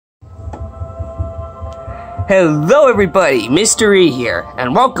Hello everybody, Mystery here,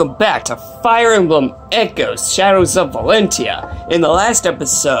 and welcome back to Fire Emblem Echoes, Shadows of Valentia. In the last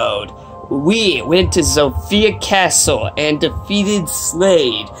episode, we went to Sophia Castle and defeated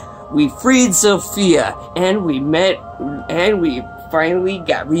Slade. We freed Sophia, and we finally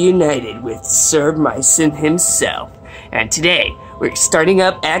got reunited with Sir Myson himself. And today, we're starting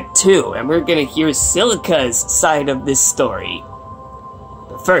up Act 2, and we're gonna hear Silica's side of this story.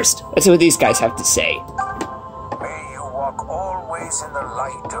 But first, let's see what these guys have to say. Always in the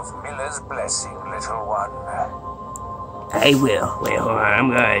light of Miller's blessing, little one. I will. Wait, hold on. I'm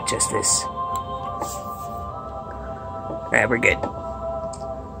gonna adjust this. Alright, we're good.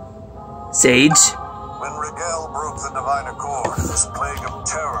 Sage? When Rigel broke the divine accord, this plague of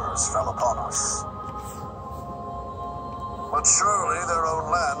terrors fell upon us. But surely their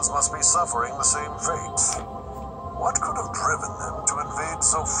own lands must be suffering the same fate. What could have driven them to invade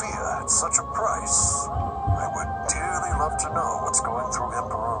Sophia at such a price? I would dearly love to know what's going through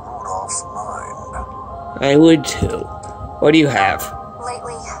Emperor Rudolph's mind. I would too. What do you have?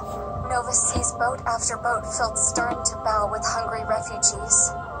 Lately, Nova sees boat after boat filled stern to bow with hungry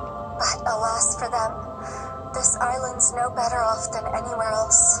refugees. But alas for them, this island's no better off than anywhere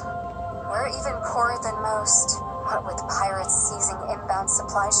else. We're even poorer than most, what with pirates seizing inbound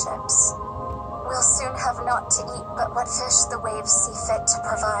supply ships. We'll soon have naught to eat but what fish the waves see fit to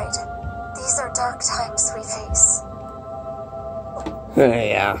provide. These are dark times we face.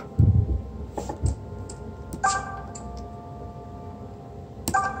 Yeah.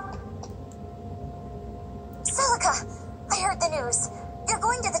 Silica, I heard the news. You're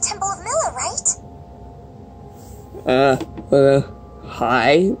going to the Temple of Milla, right?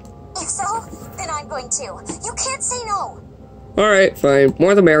 Hi? If so, then I'm going too. You can't say no. Alright, fine.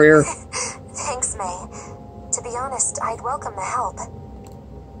 More the merrier. Thanks, May. To be honest, I'd welcome the help.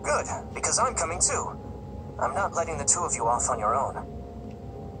 Good, because I'm coming too. I'm not letting the two of you off on your own.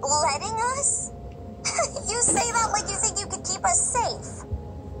 Letting us? You say that like you think you could keep us safe.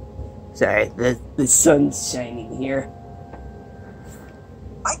 Sorry, the sun's shining here.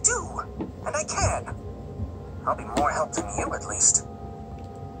 I do, and I can. I'll be more help than you, at least.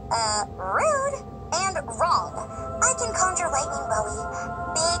 Rude and wrong. I can conjure lightning, Bowie.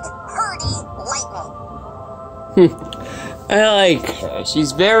 Big, hurdy lightning. I like her.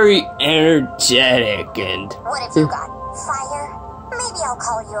 She's very energetic and... What have you got? Fire? Maybe I'll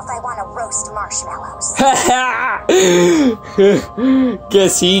call you if I want to roast marshmallows.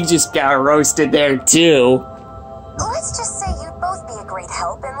 Guess he just got roasted there too. Let's just say you'd both be a great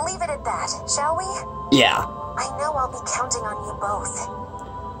help and leave it at that, shall we? Yeah. I know I'll be counting on you both.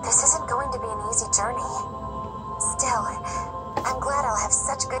 This isn't going to be an easy journey. Still, I'm glad I'll have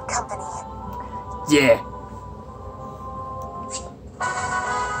such good company. Yeah.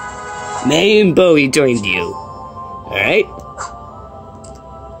 May and Bowie joined you. Alright?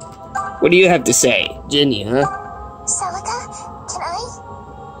 What do you have to say? Ginny, huh? Silica, can I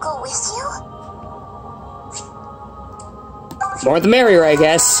go with you? More the merrier, I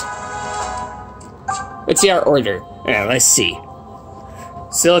guess. Let's see our order. Alright, let's see.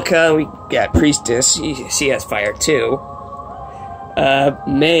 Silica, we got Priestess. She has fire too.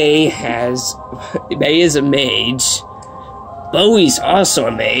 May is a mage. Bowie's also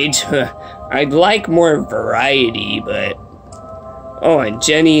a mage. I'd like more variety, but... Oh, and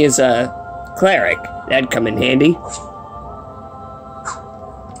Jenny is a cleric. That'd come in handy.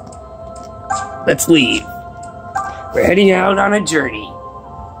 Let's leave. We're heading out on a journey.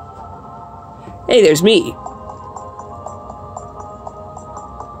 Hey, there's me.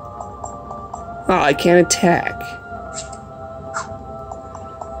 Oh, I can't attack.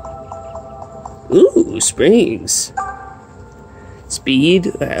 Ooh, springs.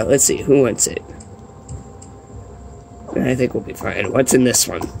 Speed? Let's see, who wants it? I think we'll be fine. What's in this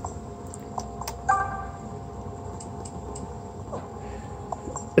one?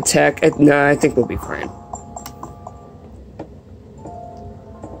 Attack? No, I think we'll be fine.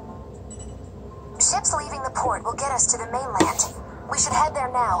 Ships leaving the port will get us to the mainland. We should head there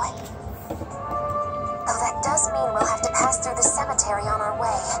now. Though that does mean we'll have to pass through the cemetery on our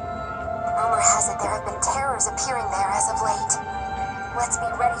way. Rumor has it there have been terrors appearing there as of late. Let's be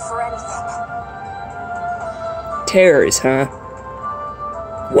ready for anything. Terrors, huh?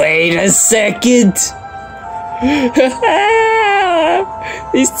 Wait a second!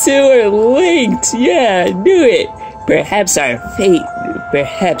 These two are linked! Yeah, I knew it! Perhaps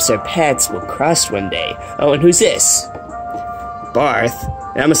our paths will cross one day. Oh, and who's this? Barth?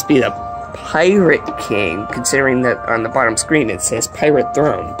 That must be the Pirate King, considering that on the bottom screen it says Pirate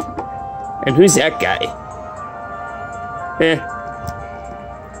Throne. And who's that guy?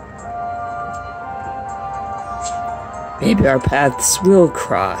 Maybe our paths will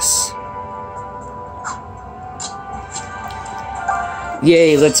cross.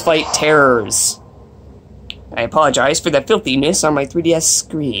 Yay, let's fight terrors. I apologize for the filthiness on my 3DS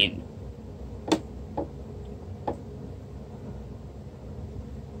screen.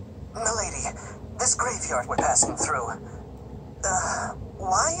 Milady, this graveyard we're passing through.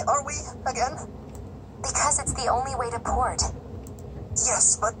 Why are we again? Because it's the only way to port.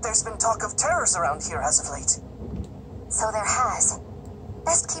 Yes, but there's been talk of terrors around here as of late. So there has.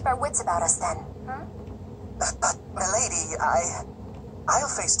 Best keep our wits about us then, But, milady, I'll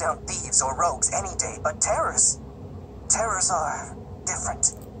face down thieves or rogues any day, but terrors are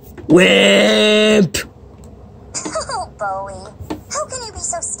different. Wimp! Oh, Bowie. How can you be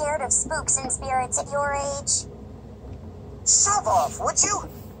so scared of spooks and spirits at your age? Shove off, would you?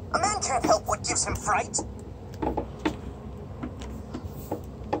 A man can't help what gives him fright.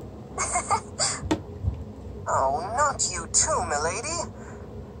 Oh, not you too, milady.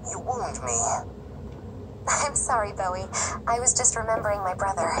 You wound me. I'm sorry, Bowie. I was just remembering my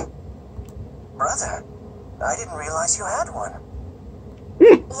brother. Brother? I didn't realize you had one.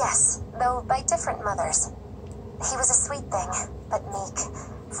 Yes, though by different mothers. He was a sweet thing, but meek,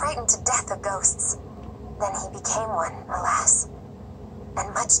 frightened to death of ghosts. Then he became one, alas.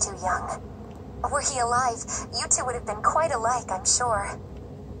 And much too young. Were he alive, you two would have been quite alike, I'm sure.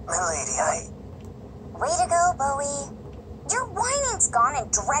 Milady, Way to go, Bowie. Your whining's gone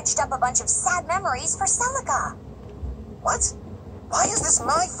and dredged up a bunch of sad memories for Celica. What? Why is this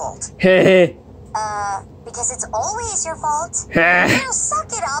my fault? Heh. Because it's always your fault. Heh. Now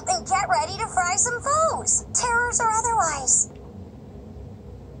suck it up and get ready to fry some foes, terrors or otherwise.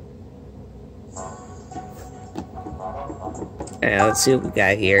 Let's see what we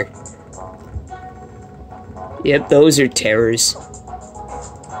got here. Yep, those are terrors.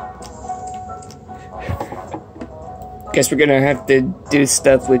 Guess we're gonna have to do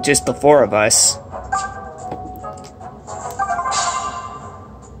stuff with just the 4 of us.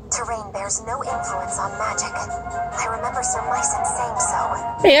 Terrain bears no influence on magic. I remember Sir Myson saying so.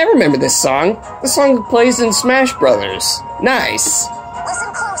 Hey, I remember this song. The song plays in Smash Brothers. Nice.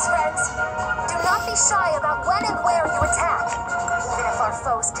 Listen close, friends. Do not be shy about when and where you attack. Even if our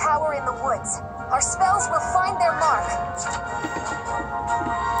foes cower in the woods, our spells will find their mark.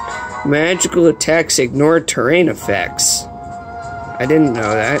 Magical attacks ignore terrain effects. I didn't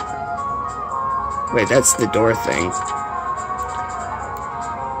know that. Wait, that's the door thing.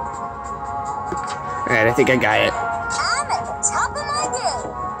 Alright, I think I got it. I'm at the top of my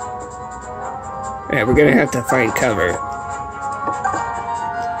game. Alright, we're gonna have to find cover.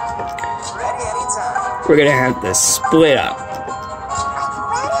 Ready anytime. We're gonna have to split up. Are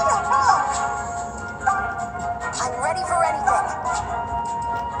you ready to roll? I'm ready for anything.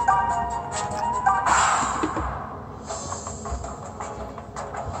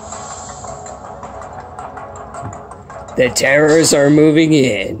 The terrors are moving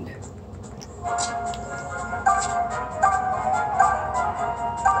in.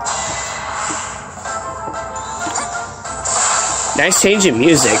 Nice change in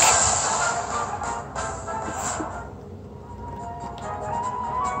music.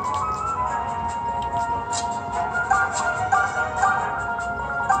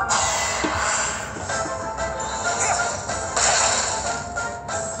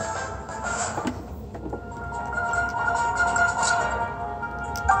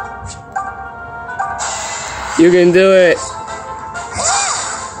 You can do it.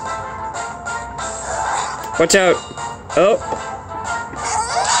 Watch out. Oh.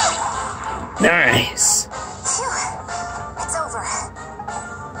 Nice. Phew. It's over.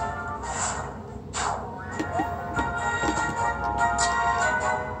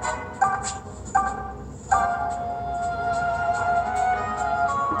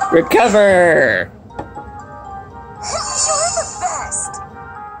 Recover. You're the best.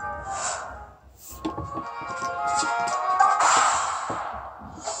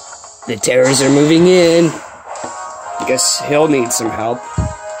 The terrors are moving in. Guess he'll need some help.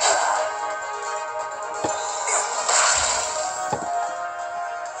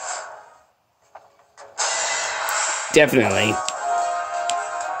 Definitely.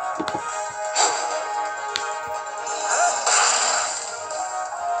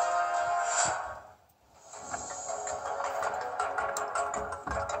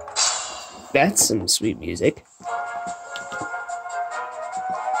 That's some sweet music.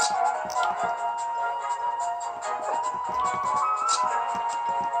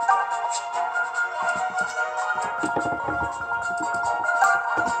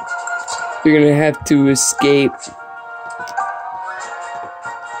 You're gonna have to escape.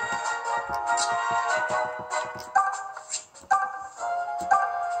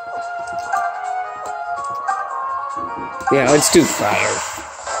 Yeah, let's do fire.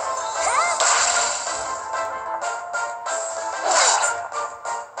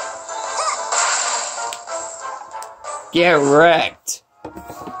 Get wrecked.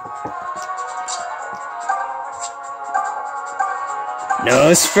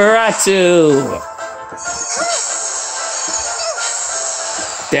 Nosferatu!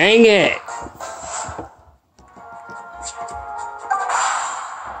 Dang it!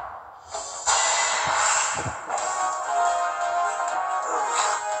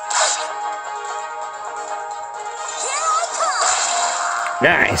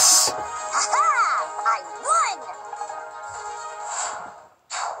 Nice! I won!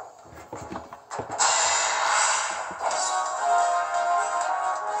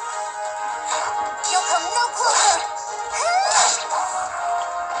 You'll come no closer!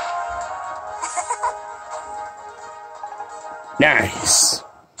 Nice!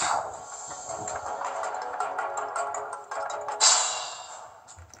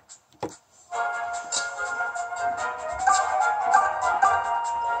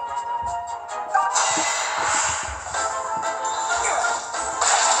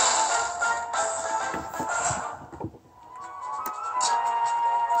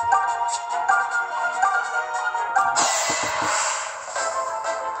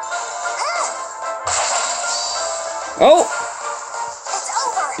 Oh! It's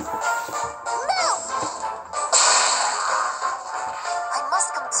over! Move! I must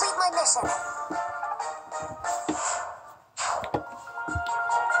complete my mission.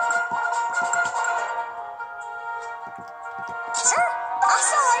 Sure, I'm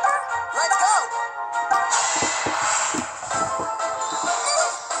so hyper. Let's go!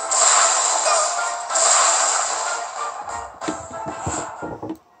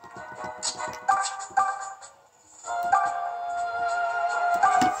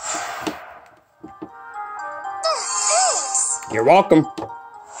 Thanks! You're welcome.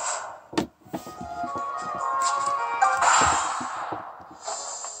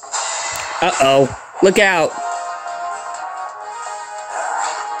 Uh-oh. Look out.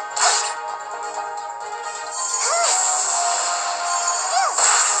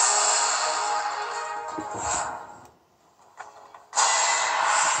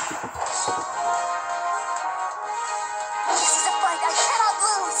 This is a fight I cannot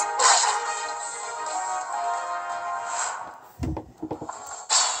lose!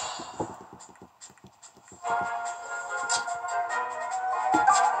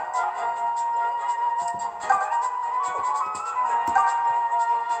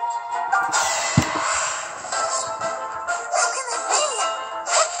 How can that be?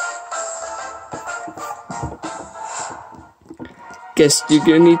 Guess you're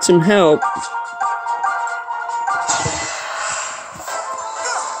gonna need some help.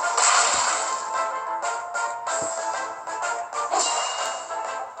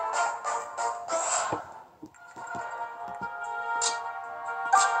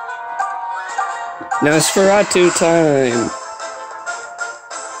 Nosferatu time.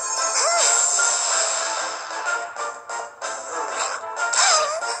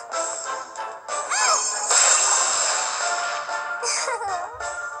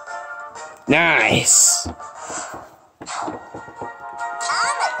 Nice. I'm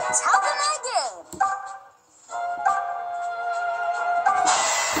at the top of my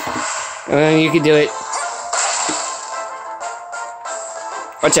game. You can do it.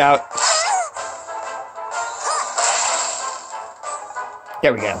 Watch out.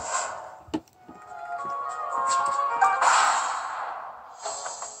 There we go.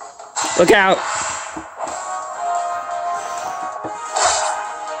 Look out.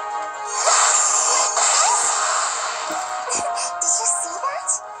 Did you see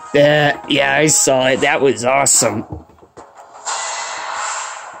that? Yeah, I saw it. That was awesome. You'll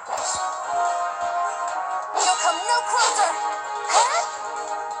come no closer. Huh?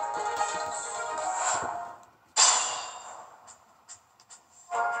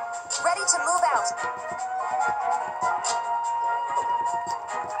 Ready to move out.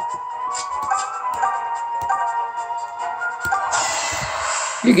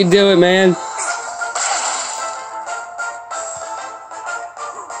 You can do it, man.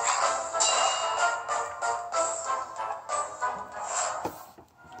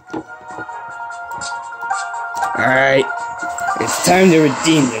 Alright. It's time to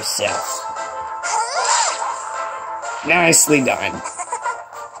redeem yourself. Nicely done.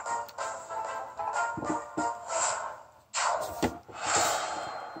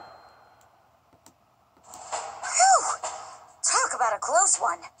 Phew! Talk about a close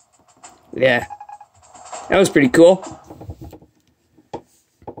one. Yeah. That was pretty cool.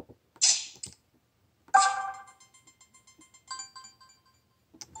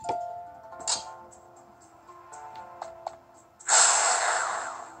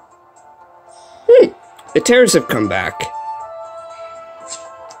 The terrorists have come back.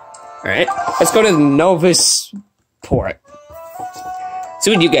 Alright, let's go to Novus Port.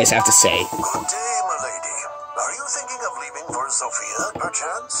 See what you guys have to say. Good day, my lady. Are you thinking of leaving for Sophia,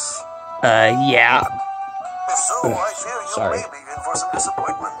 perchance? Yeah. If so, I fear you Sorry. may be in for some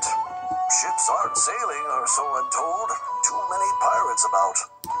disappointment. Ships aren't sailing, or so I'm told. Too many pirates about.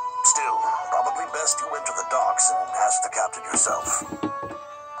 Still, probably best you went to the docks and asked the captain yourself.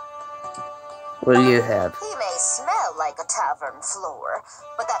 What do you have? He may smell like a tavern floor,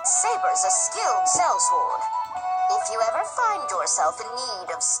 but that saber's a skilled sellsword. If you ever find yourself in need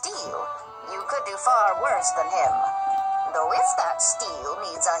of steel, you could do far worse than him. Though if that steel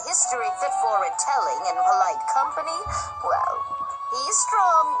needs a history fit for retelling in polite company, well, he's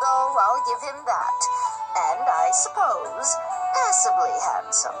strong though, I'll give him that. And I suppose, passably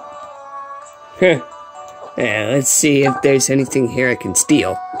handsome. Yeah, let's see if there's anything here I can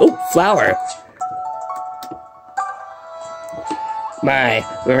steal. Oh, flour! My,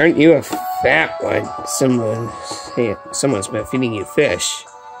 aren't you a fat one? Someone's been feeding you fish.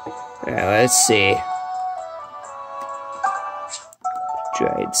 Let's see.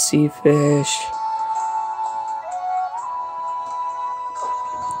 Dried sea fish.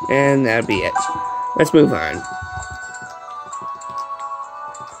 And that'll be it. Let's move on.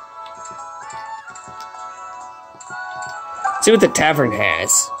 See what the tavern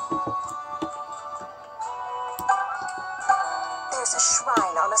has. There's a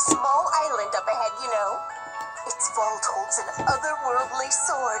shrine on a small island up ahead, you know. Its vault holds an otherworldly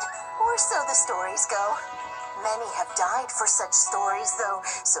sword, or so the stories go. Many have died for such stories, though,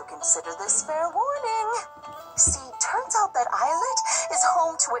 so consider this fair warning. See, turns out that islet is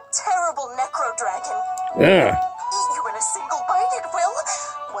home to a terrible necro-dragon. Ugh. Eat you in a single bite, it will.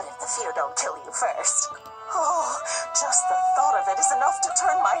 What if the fear don't kill you first? Oh, just the thought of it is enough to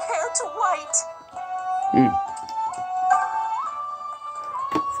turn my hair to white.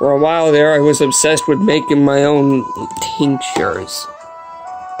 For a while there, I was obsessed with making my own tinctures.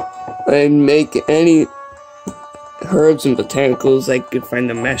 I'd make any herbs and botanicals I could find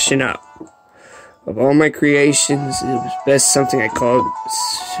them mashing up. Of all my creations, it was best something I called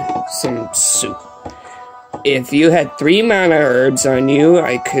some soup. If you had 3 mana herbs on you,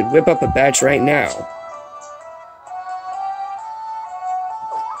 I could whip up a batch right now.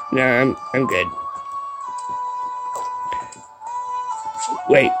 Nah, I'm good.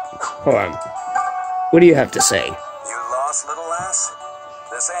 Wait, hold on. What do you have to say? You lost, little lass?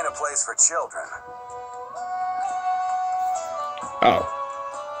 This ain't a place for children. Oh.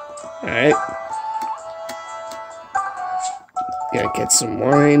 Alright. Gotta get some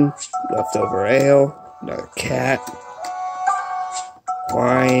wine, leftover ale, another cat,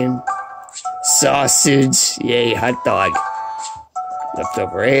 wine, sausage, yay, hot dog,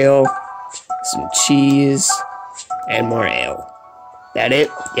 leftover ale, some cheese, and more ale. That it?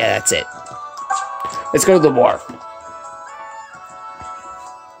 Yeah, that's it. Let's go to the wharf.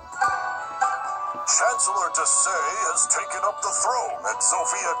 Chancellor Desay has taken up the throne at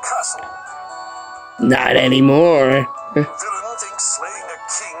Sophia Castle. Not anymore. Villain thinks slaying a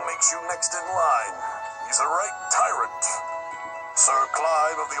king makes you next in line. He's a right tyrant. Sir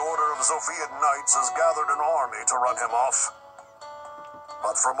Clive of the Order of Sophian Knights has gathered an army to run him off.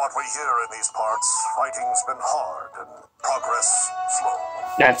 But from what we hear in these parts, fighting's been hard and progress slow.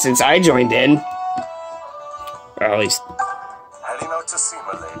 Not since I joined in. Or at least... Heading out to sea,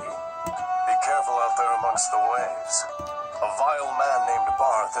 my lady. Be careful out there amongst the waves. A vile man named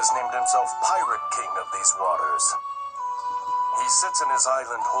Barth has named himself Pirate King of these waters. He sits in his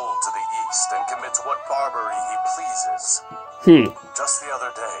island hold to the east and commits what barbarity he pleases. Just the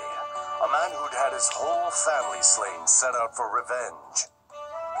other day, a man who'd had his whole family slain set out for revenge.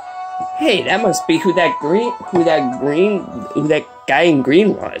 Hey, that must be who that guy in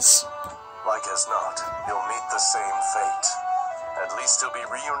green was. Like as not, he'll meet the same fate. At least he'll be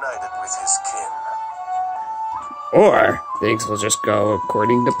reunited with his kin. Or things will just go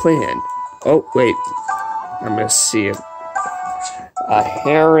according to plan. Oh, wait. I'm gonna see a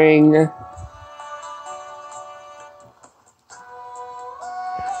herring.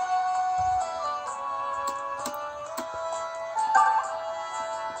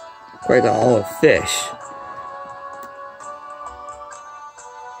 Quite a haul of fish.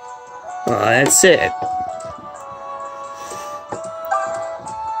 Oh, that's it.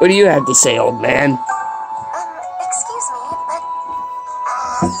 What do you have to say, old man? Excuse me, but...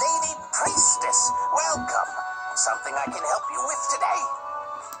 Lady Priestess, welcome. Something I can help you with today?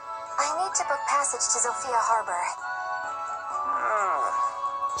 I need to book passage to Sophia Harbor.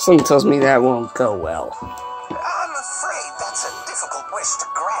 Something tells me that won't go well. I'm afraid that's a difficult difficult wish to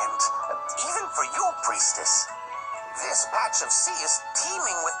grant, even for you, priestess. This patch of sea is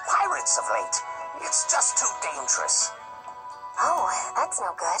teeming with pirates of late. It's just too dangerous. Oh, that's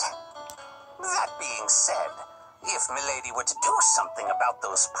no good. That being said, if Milady were to do something about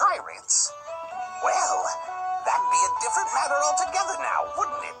those pirates, well, that'd be a different matter altogether now,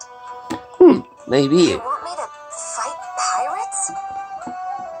 wouldn't it? Maybe. You want me to fight pirates?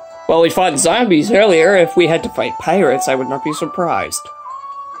 Well, we fought zombies earlier. If we had to fight pirates, I would not be surprised.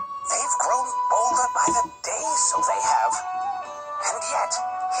 They've grown bolder by the day, so they have. And yet,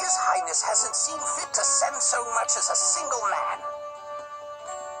 His Highness hasn't seen fit to send so much as a single man.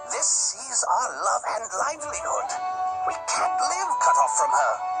 This sees our love and livelihood. We can't live cut off from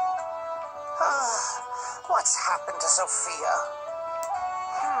her. What's happened to Sophia?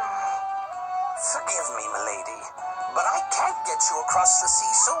 Forgive me, milady, but I can't get you across the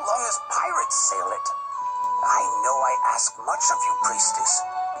sea so long as pirates sail it. I know I ask much of you, priestess,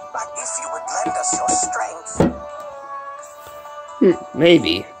 but if you would lend us your strength...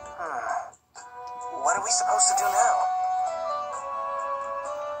 Maybe. What are we supposed to do now?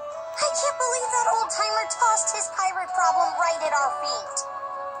 I can't believe that old-timer tossed his pirate problem right at our feet.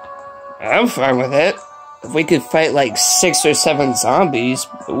 I'm fine with it. If we could fight like 6 or 7 zombies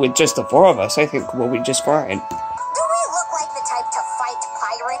with just the 4 of us, I think we'll be just fine. Do we look like the type to fight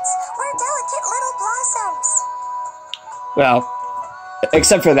pirates? We're delicate little blossoms. Well,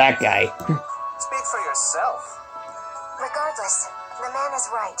 except for that guy. Speak for yourself. Regardless, the man is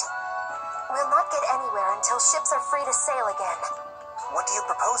right. We'll not get anywhere until ships are free to sail again. What do you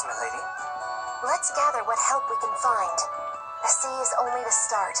propose, milady? Let's gather what help we can find. The sea is only the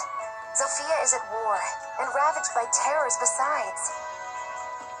start. Sophia is at war, and ravaged by terrors besides.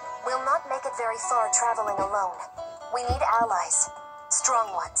 We'll not make it very far traveling alone. We need allies.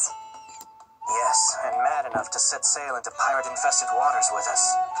 Strong ones. Yes, and mad enough to set sail into pirate-infested waters with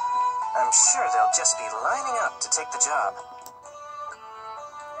us. I'm sure they'll just be lining up to take the job.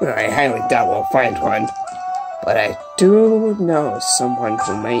 I highly doubt we'll find one. But I do know someone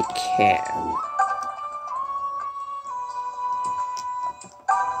who might can.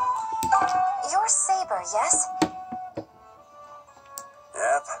 You're Saber, yes?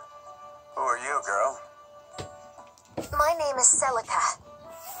 Yep. Who are you, girl? My name is Celica.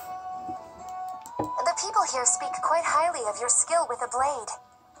 The people here speak quite highly of your skill with a blade.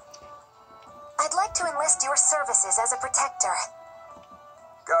 I'd like to enlist your services as a protector.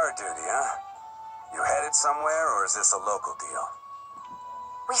 Guard duty, huh? You headed somewhere, or is this a local deal?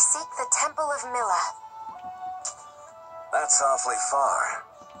 We seek the Temple of Mila. That's awfully far.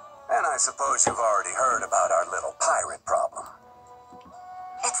 And I suppose you've already heard about our little pirate problem.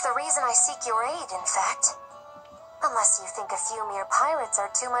 It's the reason I seek your aid, in fact. Unless you think a few mere pirates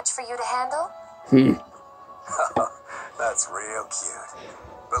are too much for you to handle? That's real cute.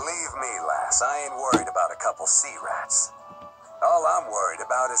 Believe me, lass, I ain't worried about a couple sea rats. All I'm worried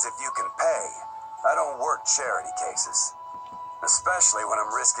about is if you can pay. I don't work charity cases. Especially when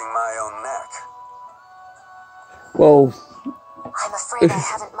I'm risking my own neck. Whoa. I'm afraid I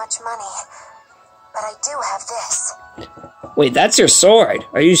haven't much money. But I do have this. Wait, that's your sword.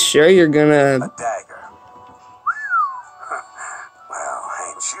 Are you sure you're gonna... A dagger. Well,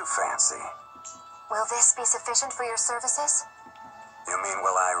 ain't you fancy? Will this be sufficient for your services? You mean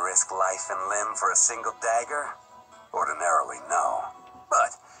will I risk life and limb for a single dagger? Ordinarily, no.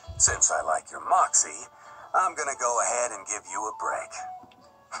 But since I like your moxie, I'm gonna go ahead and give you a break.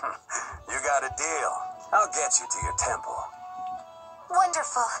 You got a deal. I'll get you to your temple.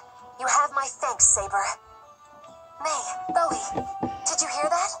 Wonderful. You have my thanks, Saber. May, Bowie, did you hear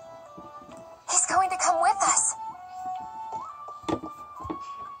that? He's going to come with us.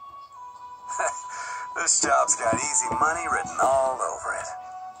 This job's got easy money written all over it.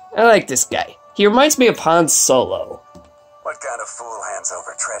 I like this guy. He reminds me of Han Solo. What kind of fool hands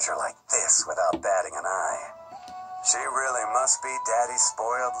over treasure like this without batting an eye? She really must be Daddy's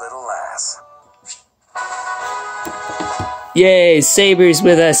spoiled little lass. Yay, Saber's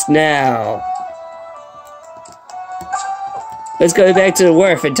with us now. Let's go back to the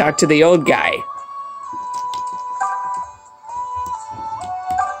wharf and talk to the old guy.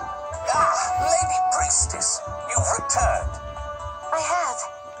 Lady Priestess, you've returned. I have.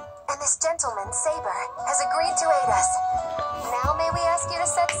 And this gentleman, Saber, has agreed to aid us. Now may we ask you to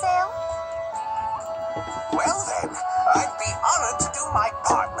set sail? Well then, I'd be honored to do my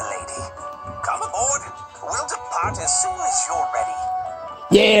part, milady. Come aboard. We'll depart as soon as you're ready.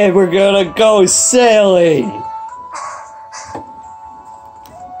 Yeah, we're gonna go sailing.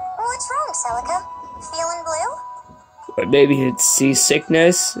 What's wrong, Celica? Feeling blue? But maybe it's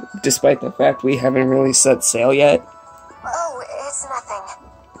seasickness, despite the fact we haven't really set sail yet. Oh, it's nothing.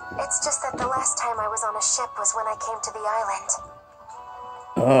 anything. It's just that the last time I was on a ship was when I came to the island.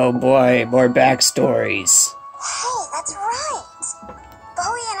 Oh boy, more backstories. Hey, that's right!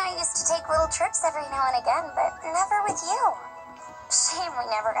 Bowie and I used to take little trips every now and again, but never with you. Shame we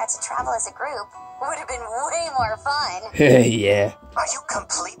never got to travel as a group. Would have been way more fun. Yeah. Are you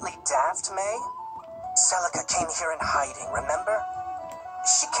completely daft, May? Celica came here in hiding, remember?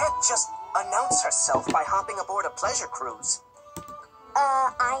 She can't just announce herself by hopping aboard a pleasure cruise.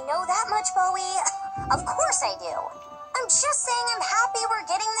 I know that much, Bowie. Of course I do. I'm just saying I'm happy we're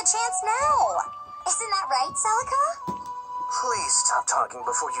getting the chance now. Isn't that right, Celica? Please stop talking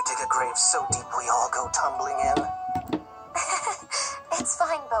before you dig a grave so deep we all go tumbling in. It's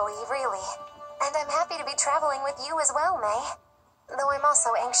fine, Bowie, really. And I'm happy to be traveling with you as well, May. Though I'm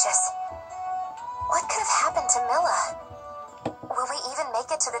also anxious. What could have happened to Milla? Will we even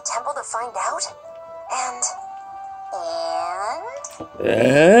make it to the temple to find out? And...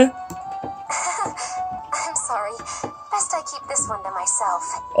 I'm sorry. Best I keep this one to myself.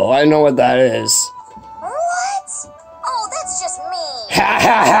 Oh, I know what that is. What? Oh, that's just me. Ha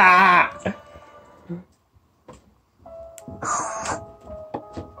ha ha!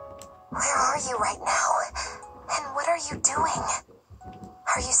 Where are you right now? And what are you doing?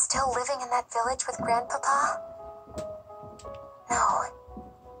 Are you still living in that village with Grandpapa? No.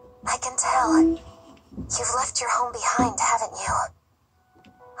 I can tell. You've left your home behind, haven't you?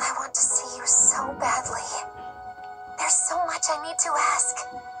 I want to see you so badly. There's so much I need to ask.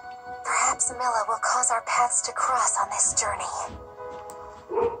 Perhaps Milla will cause our paths to cross on this journey.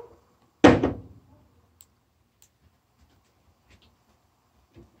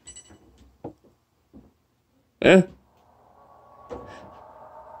 Huh?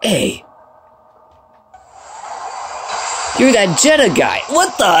 Hey. You're that Jetta guy.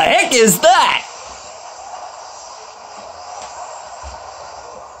 What the heck is that?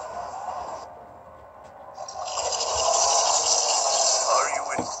 Are you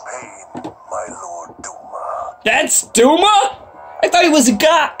in pain, my Lord Duma? That's Duma? I thought he was a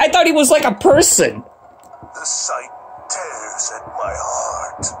guy. I thought he was like a person. The sight tears at my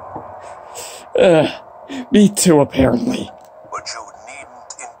heart. Me too, apparently. But you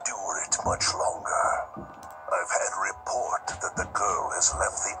needn't endure it much longer. I've had report that the girl has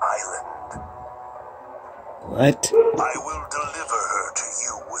left the island. What? I will deliver her to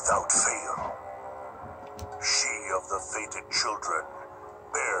you without fail. She of the fated children,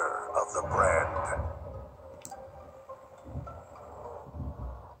 bearer of the brand.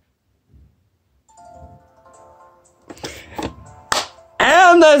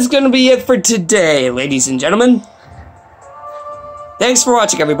 And that's gonna be it for today, ladies and gentlemen. Thanks for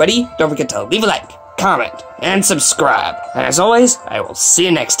watching, everybody. Don't forget to leave a like, comment, and subscribe. And as always, I will see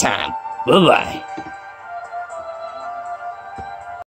you next time. Bye-bye.